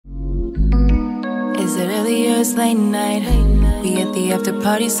Is it early or it's late night? We at the after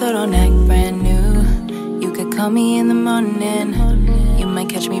party, so don't act brand new. You could call me in the morning. You might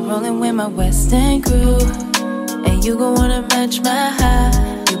catch me rolling with my Western crew. And you gon' wanna match my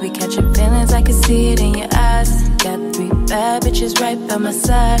high. You be catching feelings, I can see it in your eyes. Got 3 bad bitches right by my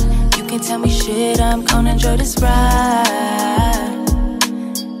side. You can tell me shit, I'm gonna enjoy this ride.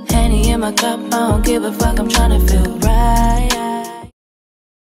 Henny in my cup, I don't give a fuck, I'm tryna feel right.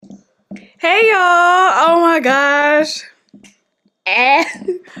 Hey y'all, oh my gosh.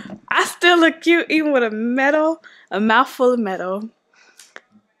 I still look cute even with a mouthful of metal.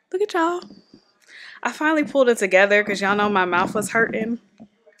 Look at y'all. I finally pulled it together because y'all know my mouth was hurting.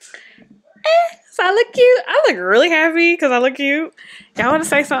 So I look cute. I look really happy because I look cute. Y'all want to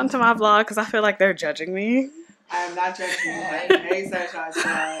say something to my vlog because I feel like they're judging me. I am not judging you. Hey, Sunshine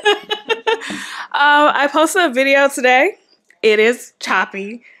Squad. I posted a video today. It is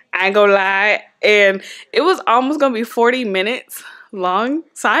choppy. I ain't gonna lie. And it was almost gonna be 40 minutes long.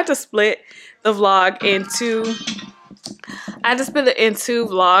 So I had to split the vlog into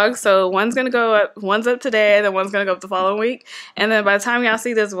vlogs. So one's gonna go up, one's up today, and then one's gonna go up the following week. And then by the time y'all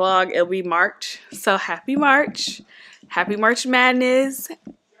see this vlog, it'll be March. So happy March. Happy March Madness.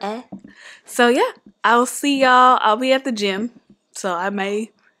 So yeah, I'll see y'all. I'll be at the gym. So I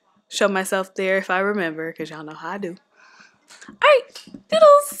may show myself there if I remember, because y'all know how I do. Alright,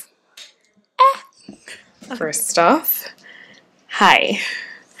 doodles. First off, hi.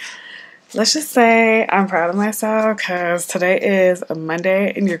 Let's just say I'm proud of myself because today is a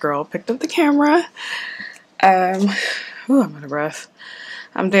Monday and your girl picked up the camera. I'm out of breath.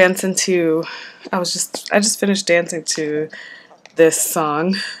 I'm dancing to, I just finished dancing to this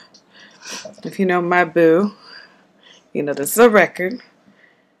song. If you know my boo, you know this is a record.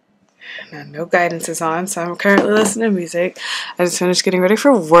 Now, no guidance is on, so I'm currently listening to music. I just finished getting ready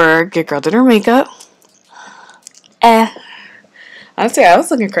for work. Your girl did her makeup. Honestly, I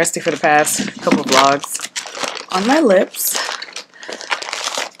was looking crusty for the past couple vlogs. On my lips,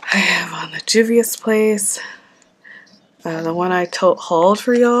 I have on the Juvia's Place. The one I hauled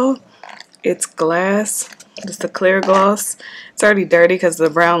for y'all. It's glass. It's the clear gloss. It's already dirty because of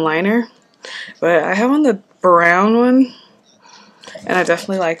the brown liner. But I have on the brown one. And I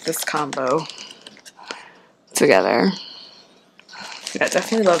definitely like this combo together. Yeah, I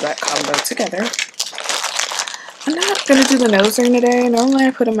definitely love that combo together. I'm not going to do the nose ring today. Normally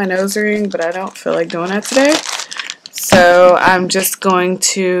I put in my nose ring, but I don't feel like doing that today. So I'm just going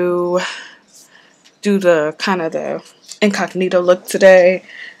to do the kind of the incognito look today.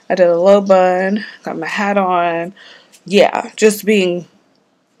 I did a low bun, got my hat on. Yeah, just being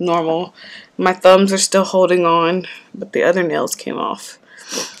normal. My thumbs are still holding on, but the other nails came off.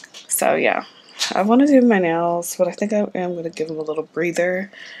 So yeah, I want to do my nails, but I think I am going to give them a little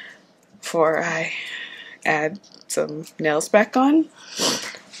breather before I add some nails back on.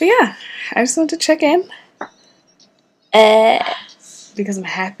 But yeah, I just wanted to check in because I'm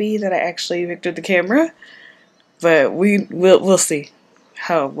happy that I actually pictured the camera. But we'll see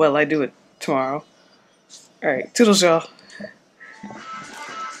how well I do it tomorrow. All right, toodles, y'all.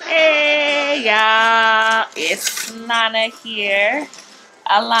 Hey y'all, it's Lana here.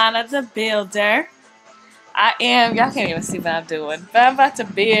 Alana the builder. Y'all can't even see what I'm doing, but I'm about to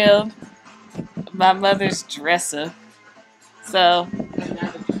build my mother's dresser. So,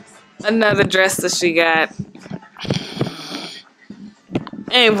 another dress that she got.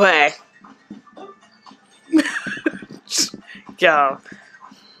 Anyway. Y'all,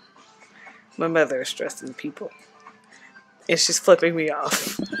 my mother is stressing people. And she's flipping me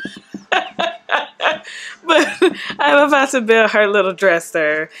off. But I'm about to build her little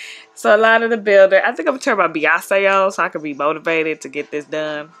dresser. So Alana the builder. I think I'm going to turn my Beyonce on so I can be motivated to get this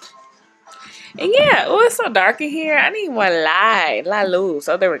done. And yeah, oh, it's so dark in here. I need one light. Light loose.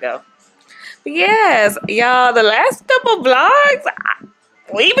 Oh, there we go. But yes, y'all, the last couple vlogs,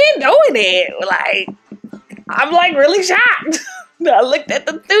 we've been doing it. Like, I'm like really shocked. I looked at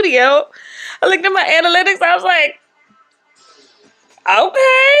the studio. I looked at my analytics. I was like,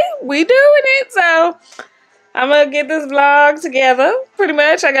 okay, we doing it. So I'm gonna get this vlog together pretty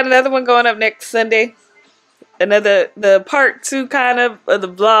much. I got another one going up next Sunday, the part 2 kind of the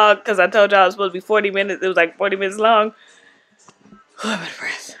vlog, because I told y'all it was supposed to be 40 minutes. It was like 40 minutes long. Oh, I'm out of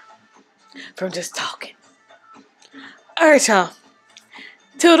breath from just talking. All right, y'all,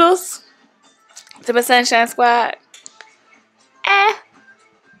 toodles to my Sunshine Squad.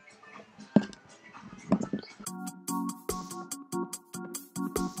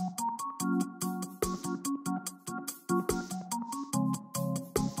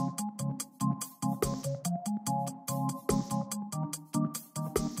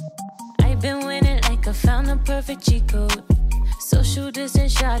 Been winning like a I found the perfect cheat code. Social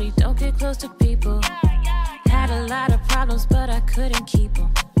distance, shawty, don't get close to people. Had a lot of problems, but I couldn't keep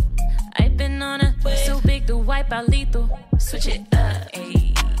them. I've been on a wave so big to wipe out lethal. Switch it up,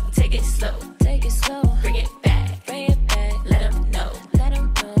 ayy. Take it slow, bring it back, let 'em know,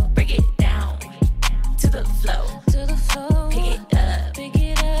 break it down to the flow, pick it up,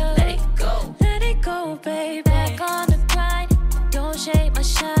 let it go, baby. Back on the grind, don't shake my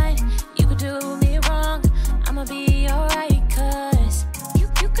shine. You could do me wrong, I'ma be alright, cause you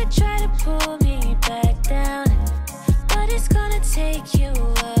could try to pull me back down, but it's gonna take you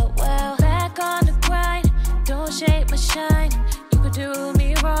a while. Back on the grind, don't shake my shine. You could do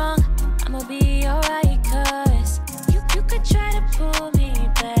me wrong, I'ma be alright, cause you could try to pull me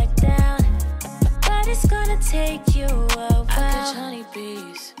back down, but it's gonna take you a while. I catch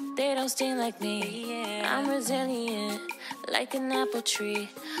honeybees, they don't sting like me. I'm resilient, like an apple tree.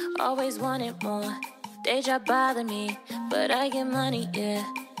 Always wanted more, they try bother me, but I get money, yeah,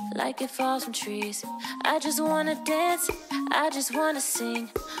 like it falls from trees. I just wanna dance, I just wanna sing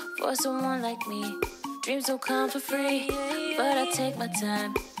for someone like me. Dreams don't come for free, but I take my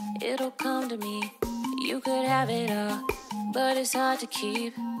time, it'll come to me. You could have it all, but it's hard to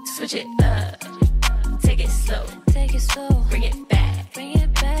keep. Switch it up, take it slow, bring it back,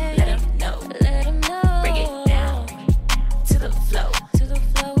 let 'em know, break it down to the flow,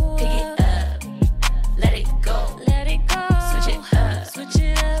 pick it up, let it go, switch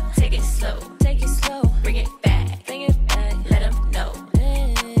it up, take it slow, bring it back, let 'em know,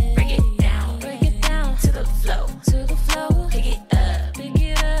 break it down to the flow, pick it up,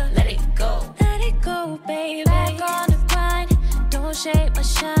 let it go, baby. Back on the grind, don't shake my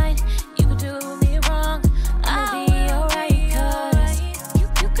shine. You could do me wrong, I'll be alright, cause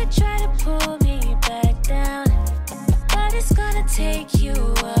you could try to pull me back down, but it's gonna take you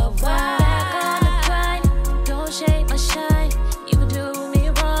a while. Back on the grind, don't shake my shine. You could do me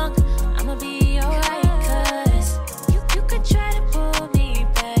wrong, I'ma be alright, cause you could try to pull me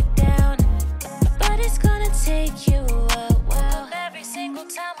back down, but it's gonna take you a while. Every single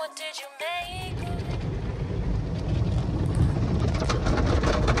time, what did you make?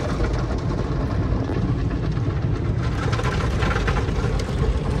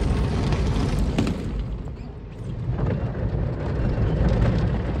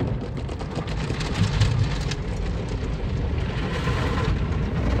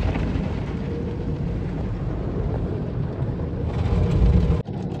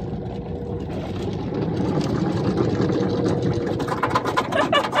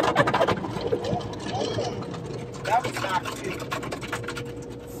 That was not cute.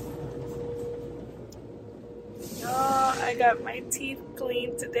 Y'all, I got my teeth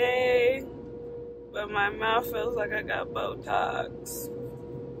cleaned today, but my mouth feels like I got Botox.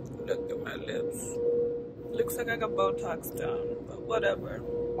 Look at my lips. Looks like I got Botox done, but whatever.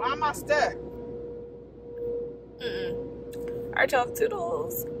 Why am I stuck? Our talk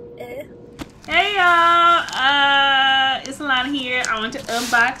toodles. Hey y'all, it's Alana here. I want to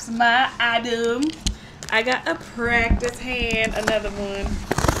unbox my item. I got a practice hand, another one.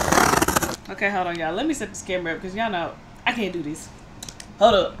 Okay, hold on y'all. Let me set this camera up because y'all know I can't do this.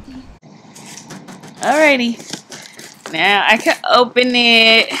 Hold up. Alrighty. Now I can open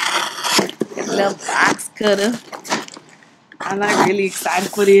it. Get a little box cutter. I'm like really excited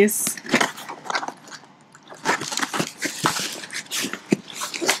for this.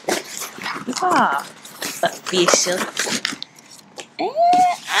 Oh, official. And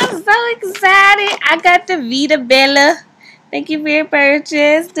I'm so excited. I got the Veeda Bella. Thank you for your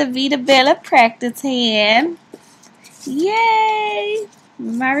purchase. The Veeda Bella practice hand. Yay!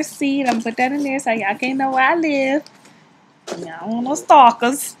 My receipt. I'm gonna put that in there so y'all can't know where I live. Y'all don't want no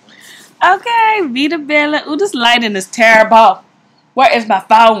stalkers. Okay, Veeda Bella. Ooh, this lighting is terrible. Where is my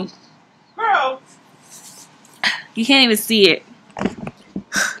phone? Girl. You can't even see it.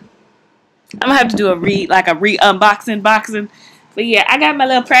 I'm gonna have to do a re-unboxing boxing. But yeah, I got my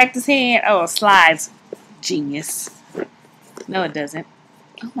little practice hand. Oh, it slides. Genius. No, it doesn't.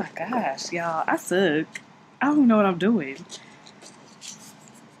 Oh my gosh, y'all. I suck. I don't know what I'm doing.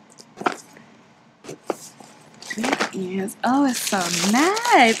 Yes. Oh, it's so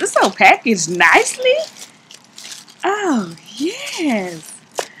nice. It's so packaged nicely. Oh, yes.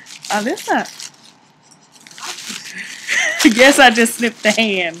 Oh, this Guess I just snipped the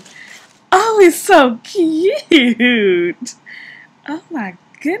hand. Oh, it's so cute. Oh my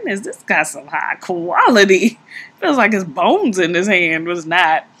goodness, this got some high quality. Feels like it's bones in this hand, but it's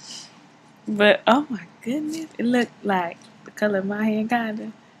not. But oh my goodness, it looked like the color of my hand,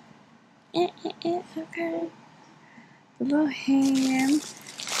 kinda. Okay. The little hand.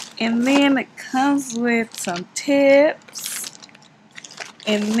 And then it comes with some tips.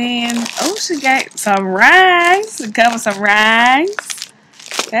 And then, oh, she got some rings. It comes with some rings.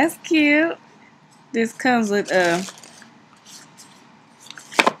 That's cute. This comes with,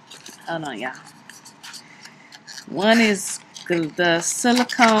 hold on, y'all. One is the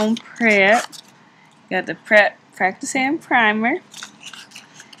silicone prep. Got the prep practice hand primer.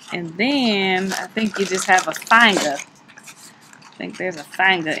 And then, I think you just have a finger. I think there's a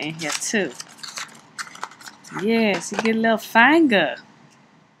finger in here, too. Yes, you get a little finger.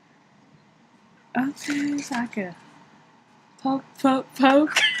 Okay, so I can poke, poke,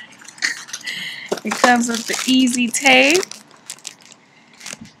 poke. It comes with the easy tape.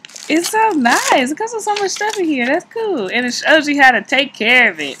 It's so nice. It comes with so much stuff in here. That's cool. And it shows you how to take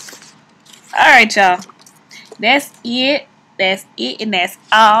care of it. Alright, y'all. That's it. That's it. And that's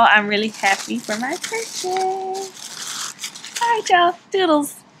all. I'm really happy for my purchase. Alright, y'all.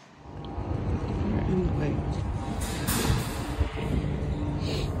 Doodles.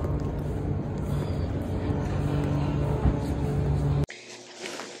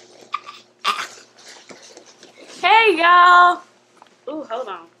 Hey, y'all. Ooh, hold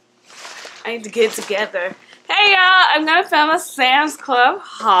on. I need to get together. Hey, y'all. I'm going to film a Sam's Club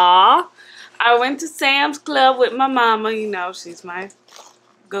haul. I went to Sam's Club with my mama. You know, she's my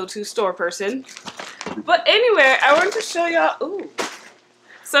go-to store person. But anyway, I wanted to show y'all,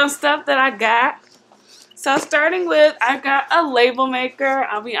 some stuff that I got. So starting with, I got a label maker.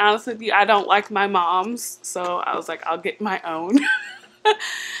 I'll be honest with you, I don't like my mom's. So I was like, I'll get my own.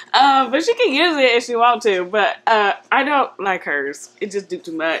 But she can use it if she wants to. But I don't like hers. It just do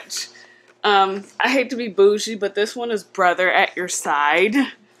too much. I hate to be bougie, but this one is brother at your side.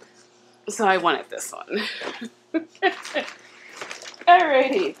 So I wanted this one.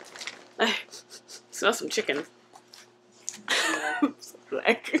 Alrighty. Smell some chicken.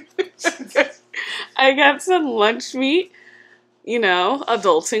 Like, I got some lunch meat. You know,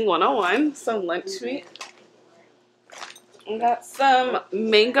 adulting 101. Some lunch meat. I got some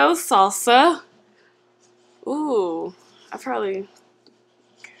mango salsa. Ooh, I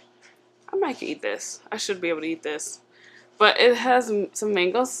might eat this. I should be able to eat this. But it has some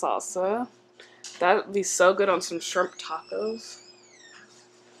mango salsa. That would be so good on some shrimp tacos.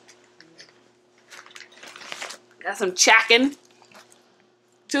 Got some chicken.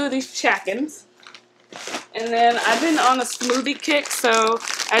 2 of these chickens. And then I've been on a smoothie kick, so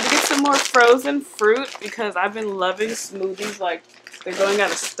I had to get some more frozen fruit because I've been loving smoothies. Like, they're going out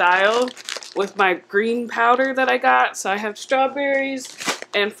of style with my green powder that I got. So I have strawberries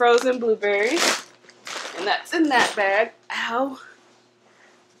and frozen blueberries. And that's in that bag. Ow.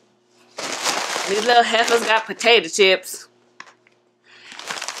 These little heifers got potato chips.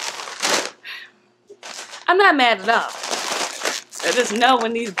 I'm not mad at all. I just know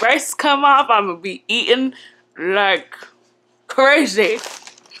when these braces come off, I'm going to be eating like crazy.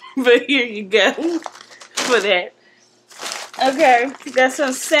 But here you go for that. Okay, got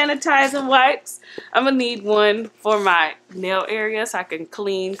some sanitizing wipes. I'm going to need one for my nail area so I can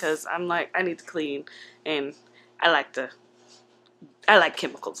clean because I'm like, I need to clean. And I like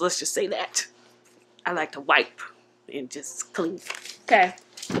chemicals. Let's just say that. I like to wipe and just clean. Okay.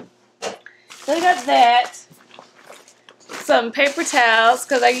 So I got that. Some paper towels,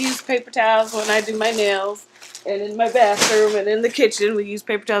 because I use paper towels when I do my nails. And in my bathroom and in the kitchen. We use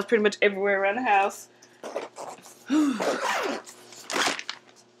paper towels pretty much everywhere around the house.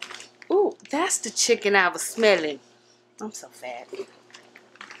 Ooh, that's the chicken I was smelling. I'm so fat.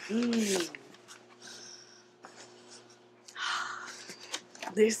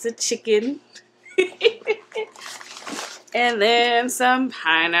 There's the chicken. And then some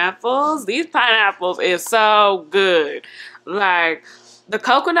pineapples. These pineapples is so good. Like, the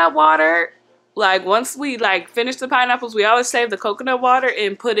coconut water, like, once we, like, finish the pineapples, we always save the coconut water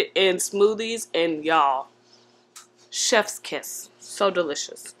and put it in smoothies. And, y'all, chef's kiss. So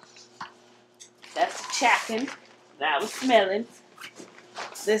delicious. That's the chicken that I was smelling.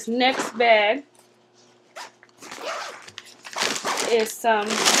 This next bag is some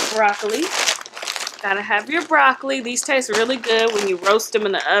broccoli. Gotta have your broccoli. These taste really good when you roast them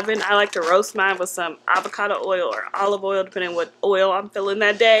in the oven. I like to roast mine with some avocado oil or olive oil, depending on what oil I'm feeling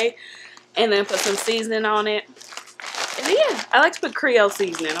that day. And then put some seasoning on it. And then, yeah, I like to put Creole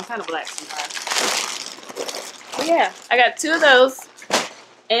seasoning. I'm kind of black sometimes. But yeah, I got 2 of those.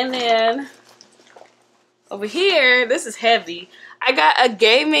 And then over here, this is heavy. I got a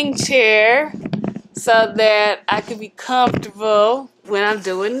gaming chair so that I could be comfortable when I'm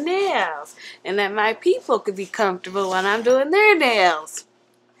doing nails. And that my people could be comfortable when I'm doing their nails.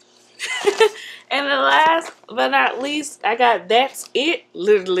 And the last but not least, I got That's It.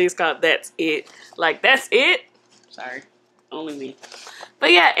 Literally, it's called That's It. Like, that's it. Sorry. Only me.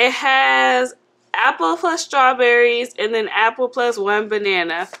 But yeah, it has apple plus strawberries and then apple plus 1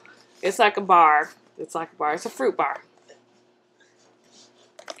 banana. It's like a bar. It's like a bar. It's a fruit bar.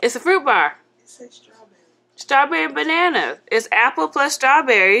 It's a fruit bar. It says strawberry. Strawberry and banana. It's apple plus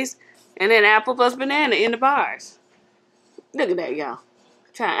strawberries and then apple plus banana in the bars. Look at that, y'all.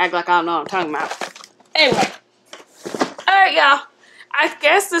 Trying to act like I don't know what I'm talking about. Anyway. Alright, y'all. I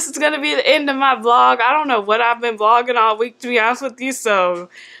guess this is going to be the end of my vlog. I don't know what I've been vlogging all week, to be honest with you. So,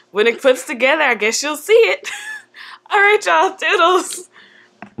 when it puts together, I guess you'll see it. Alright, y'all. Toodles.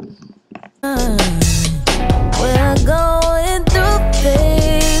 We're going